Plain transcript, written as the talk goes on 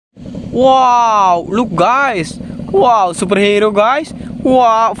Wow, look guys. Wow, superhero guys.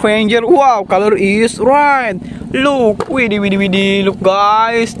 Wow, Avenger. Wow, color is red. Look, widdy. Look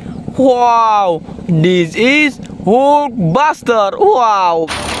guys. Wow, this is Hulkbuster. Wow.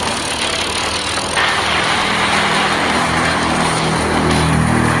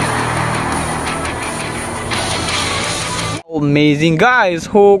 Amazing guys,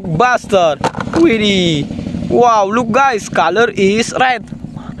 Hulkbuster. Widdy. Wow, look guys, color is red.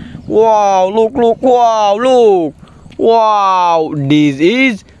 Wow, look, wow, look. Wow, this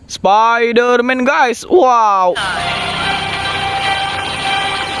is Spider-Man guys. Wow.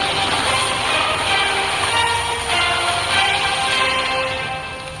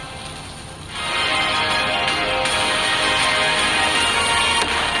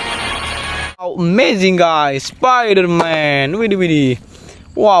 Amazing guys, Spider-Man. Widdy.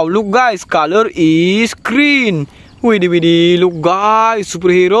 Wow, look guys, color is green. Widdy. Look guys,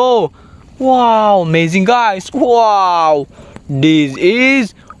 superhero. Wow, amazing guys. Wow, this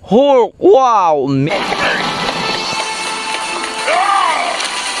is Hulk. Wow.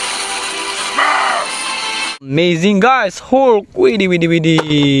 Amazing guys, Hulk.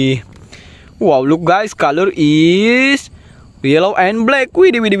 Widdy. Wow, look guys, color is yellow and black.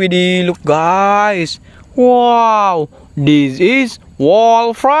 Widdy. Look guys. Wow, this is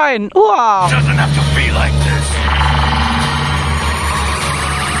Wolverine. Wow. Doesn't have to be like this.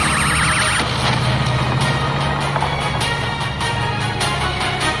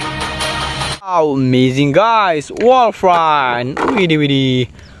 Wow, amazing guys, Wolverine. Widdy.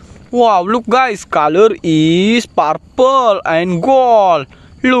 Wow, look guys, color is purple and gold.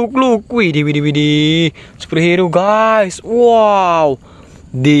 Look, widdy. Superhero guys. Wow,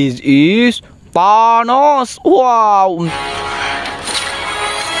 this is Thanos. Wow.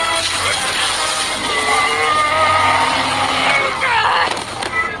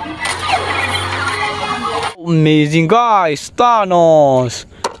 Amazing guys, Thanos.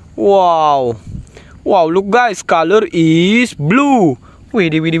 Wow, look guys, color is blue.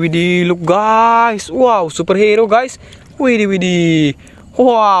 Widdy. Look guys. Wow, superhero guys. Widdy.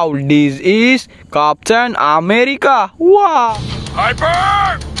 Wow, this is Captain America. Wow.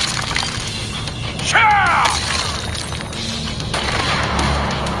 Hyper! Cha!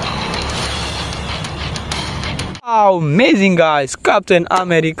 Wow, amazing guys, Captain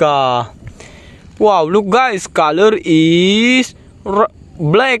America. Wow, look guys, color is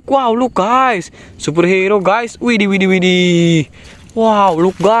black. Wow, look guys, superhero guys. Widdy. Wow,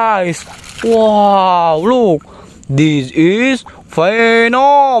 look guys. Wow, look, this is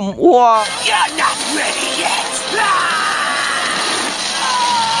Venom. Wow. You're not ready yet.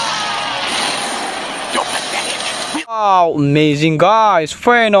 You're pathetic. Wow, amazing guys,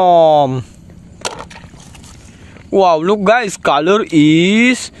 Venom. Wow, look guys, color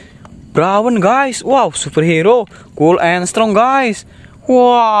is brown guys. Wow, superhero, cool and strong guys.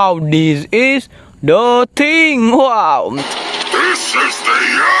 Wow, this is the Thing. Wow. This is the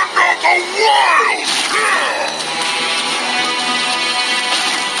end of the world.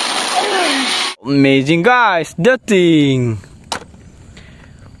 Amazing guys, the Thing.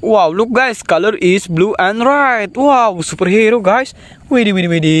 Wow, look guys, color is blue and red. Wow, superhero guys.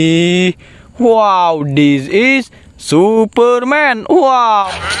 Widdy. Wow, this is Superman.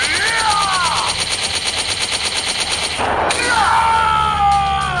 Wow.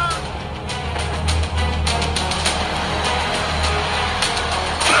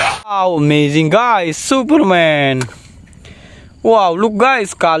 Wow, amazing guys, Superman. Wow, look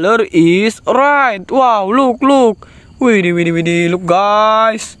guys, color is red. Wow, look. Widdy. Look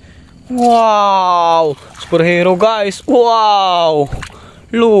guys. Wow, superhero guys. Wow.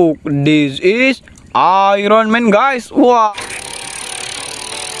 Look, this is Iron Man guys. Wow.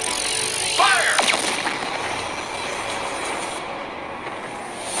 Fire!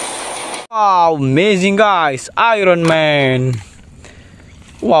 Wow, amazing guys, Iron Man.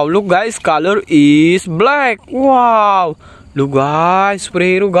 Wow, look guys, color is black. Wow, look guys,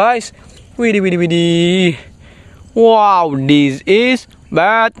 superhero guys. Widdy. Wow, this is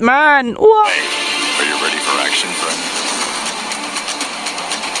Batman. Wow. Are you ready for action, friend?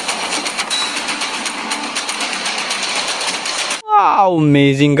 Wow,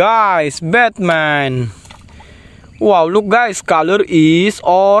 amazing guys, Batman. Wow, look guys, color is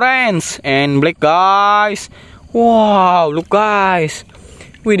orange and black guys. Wow, look guys.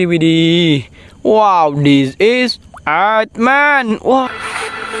 Widdy. Wow, this is Batman. Wow.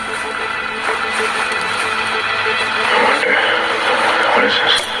 What is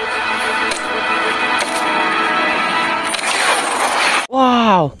this?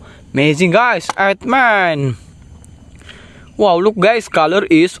 Wow, amazing guys, Batman. Wow, look guys, color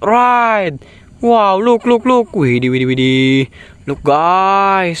is red. Wow, look. Widih. Look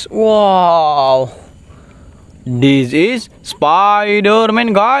guys. Wow. This is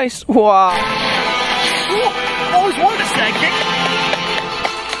Spider-Man guys. Wow. Always wanted a sidekick.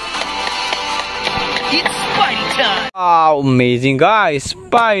 It's Spidey time. Wow, amazing guys,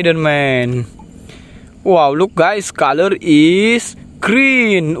 Spider-Man. Wow, look guys, color is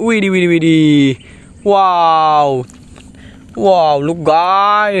green. Widih. Wow. Wow, look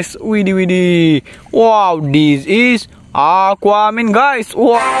guys. Widih. Wow, this is Aquaman guys.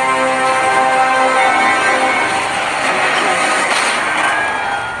 Wow.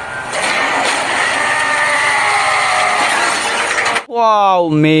 Wow,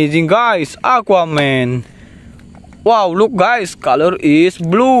 amazing guys, Aquaman. Wow, look guys, color is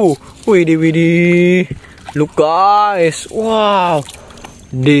blue. Widih. Look guys. Wow.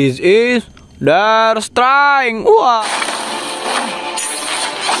 This is their strike. Wow.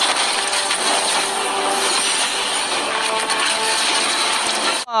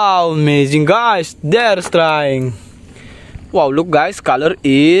 Wow, amazing guys, their strike. Wow, look guys, color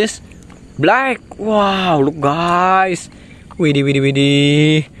is black. Wow, look guys.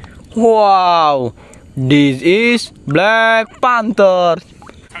 Widih. Wow. This is Black Panther.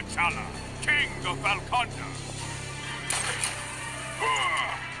 T'Challa, king of Wakanda.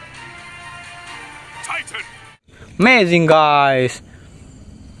 Titan. Amazing guys.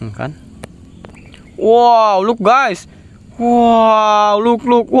 Kan? Wow, look guys. Wow,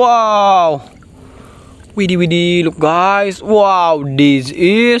 look. Wow. Widih. Look guys. Wow, this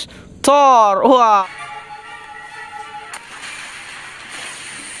is Thor. Wow.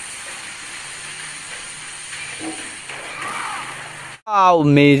 Wow,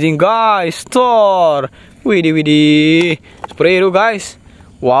 amazing guys, Thor. Widih. Superhero guys.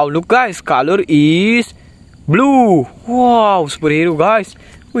 Wow, look guys, color is blue. Wow, superhero guys.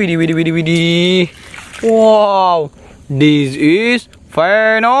 Widih. Wow, this is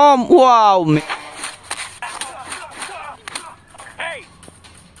Venom. Wow. Hey,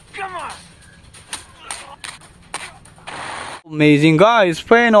 come on. Amazing guys,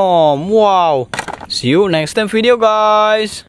 Venom. Wow. See you next time video guys.